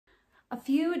A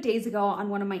few days ago on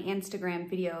one of my Instagram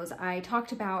videos, I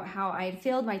talked about how I had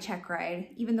failed my check ride,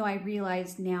 even though I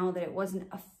realized now that it wasn't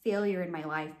a failure in my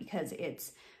life because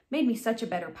it's made me such a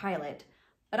better pilot.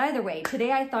 But either way,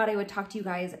 today I thought I would talk to you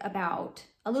guys about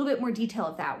a little bit more detail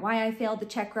of that, why I failed the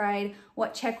check ride,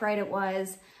 what check ride it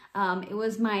was. It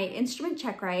was my instrument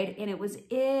check ride, and it was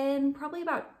in probably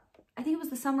about, I think it was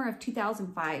the summer of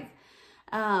 2005.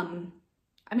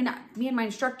 Me and my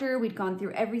instructor, we'd gone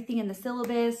through everything in the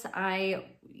syllabus. I,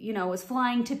 was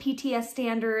flying to PTS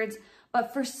standards,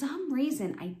 but for some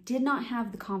reason, I did not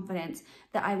have the confidence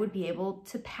that I would be able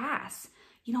to pass.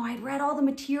 I'd read all the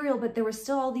material, but there was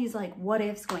still all these like what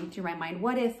ifs going through my mind.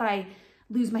 What if I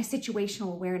lose my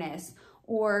situational awareness?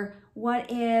 Or what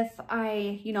if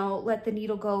I, let the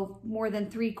needle go more than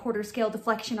 3/4 scale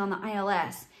deflection on the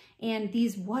ILS? And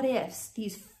these what ifs,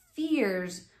 these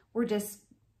fears were just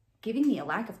giving me a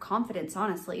lack of confidence,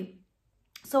 honestly.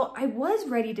 So I was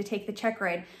ready to take the check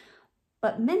ride,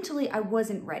 but mentally I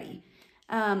wasn't ready.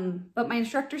 But my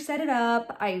instructor set it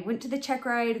up. I went to the check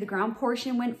ride, the ground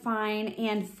portion went fine.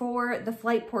 And for the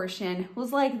flight portion, it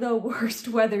was like the worst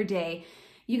weather day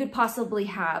you could possibly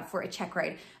have for a check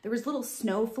ride. There was little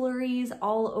snow flurries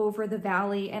all over the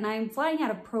valley, and I'm flying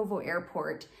out of Provo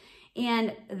Airport.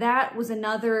 And that was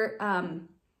another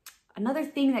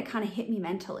thing that kind of hit me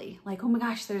mentally. Like, oh my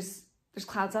gosh, there's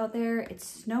clouds out there. It's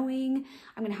snowing.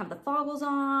 I'm going to have the foggles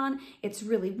on. It's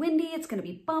really windy. It's going to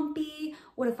be bumpy.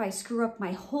 What if I screw up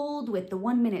my hold with the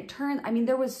 1-minute turn? I mean,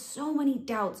 there was so many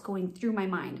doubts going through my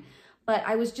mind, but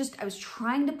I was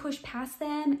trying to push past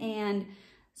them. And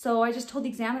so I just told the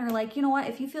examiner, like, you know what,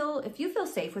 if you feel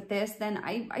safe with this, then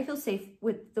I feel safe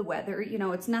with the weather.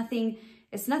 It's nothing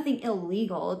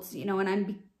illegal. It's, and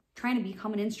I'm trying to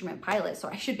become an instrument pilot, so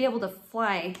I should be able to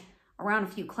fly around a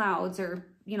few clouds, or,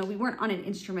 we weren't on an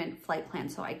instrument flight plan,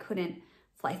 so I couldn't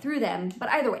fly through them. But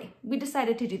either way, we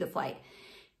decided to do the flight.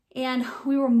 And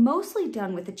we were mostly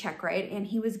done with the check ride, and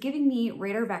he was giving me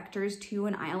radar vectors to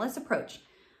an ILS approach.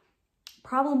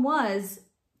 Problem was,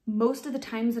 most of the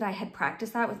times that I had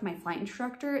practiced that with my flight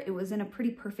instructor, it was in a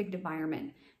pretty perfect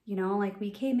environment. Like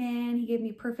we came in, he gave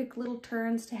me perfect little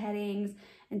turns to headings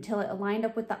until it aligned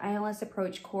up with the ILS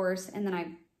approach course, and then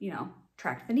I,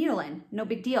 tracked the needle in. No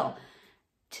big deal.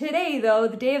 Today, though,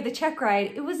 the day of the check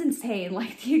ride, it was insane.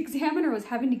 Like, the examiner was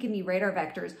having to give me radar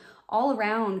vectors all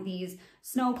around these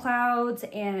snow clouds,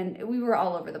 and we were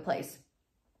all over the place.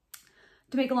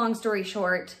 To make a long story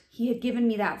short, he had given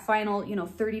me that final,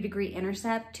 30-degree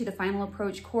intercept to the final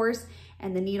approach course,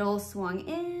 and the needle swung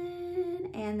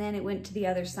in, and then it went to the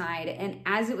other side. And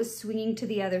as it was swinging to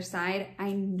the other side,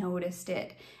 I noticed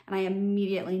it, and I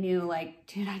immediately knew, like,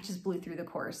 dude, I just blew through the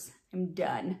course. I'm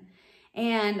done.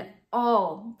 And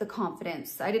all the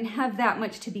confidence, I didn't have that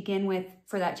much to begin with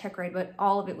for that check ride, but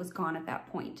all of it was gone at that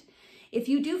point. If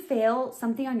you do fail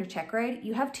something on your check ride,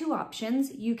 you have two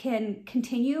options. You can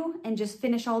continue and just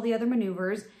finish all the other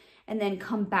maneuvers and then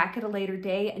come back at a later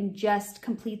day and just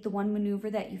complete the one maneuver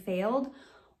that you failed.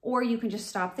 Or you can just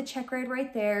stop the check ride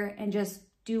right there and just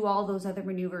do all those other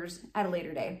maneuvers at a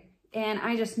later day. And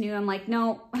I just knew, I'm like,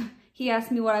 no, he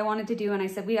asked me what I wanted to do, and I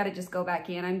said, we got to just go back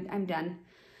in. I'm done.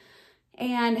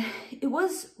 And it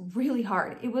was really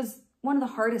hard. It was one of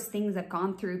the hardest things I've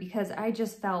gone through because I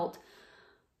just felt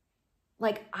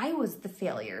like I was the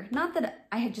failure. Not that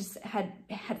I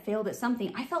had failed at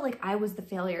something. I felt like I was the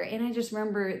failure. And I just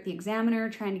remember the examiner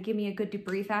trying to give me a good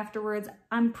debrief afterwards.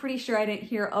 I'm pretty sure I didn't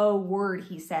hear a word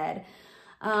he said.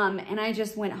 And I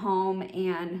just went home,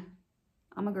 and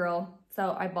I'm a girl,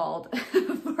 so I bawled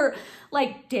for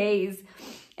like days.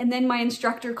 And then my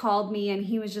instructor called me, and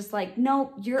he was just like,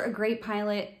 no, you're a great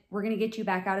pilot. We're going to get you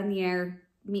back out in the air.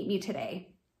 Meet me today,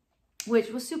 which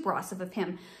was super awesome of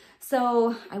him.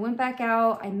 So I went back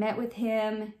out, I met with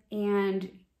him,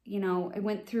 and, I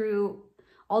went through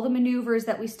all the maneuvers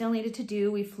that we still needed to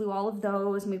do. We flew all of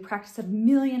those, and we practiced a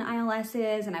million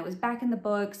ILSs, and I was back in the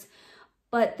books.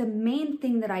 But the main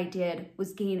thing that I did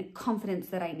was gain confidence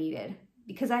that I needed,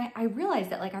 because I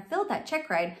realized that, like, I failed that check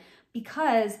ride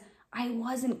because I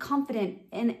wasn't confident,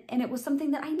 and it was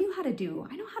something that I knew how to do.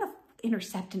 I know how to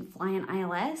intercept and fly an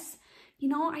ILS.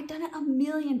 I'd done it a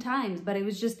million times, but it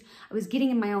was just, I was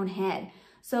getting in my own head.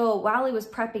 So while I was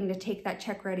prepping to take that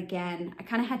check ride again, I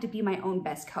kind of had to be my own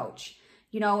best coach.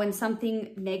 When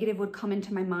something negative would come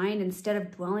into my mind, instead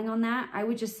of dwelling on that, I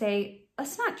would just say,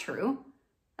 that's not true.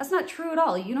 That's not true at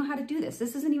all. You know how to do this.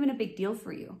 This isn't even a big deal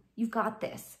for you. You've got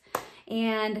this.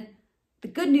 And the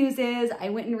good news is I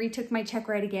went and retook my check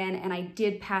ride again, and I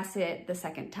did pass it the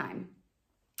second time.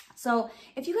 So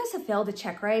if you guys have failed a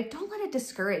check ride, don't let it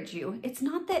discourage you. It's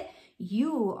not that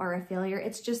you are a failure.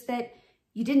 It's just that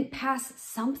you didn't pass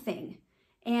something.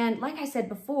 And like I said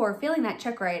before, failing that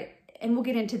Checkride, and we'll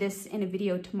get into this in a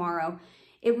video tomorrow,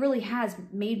 it really has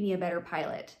made me a better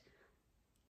pilot.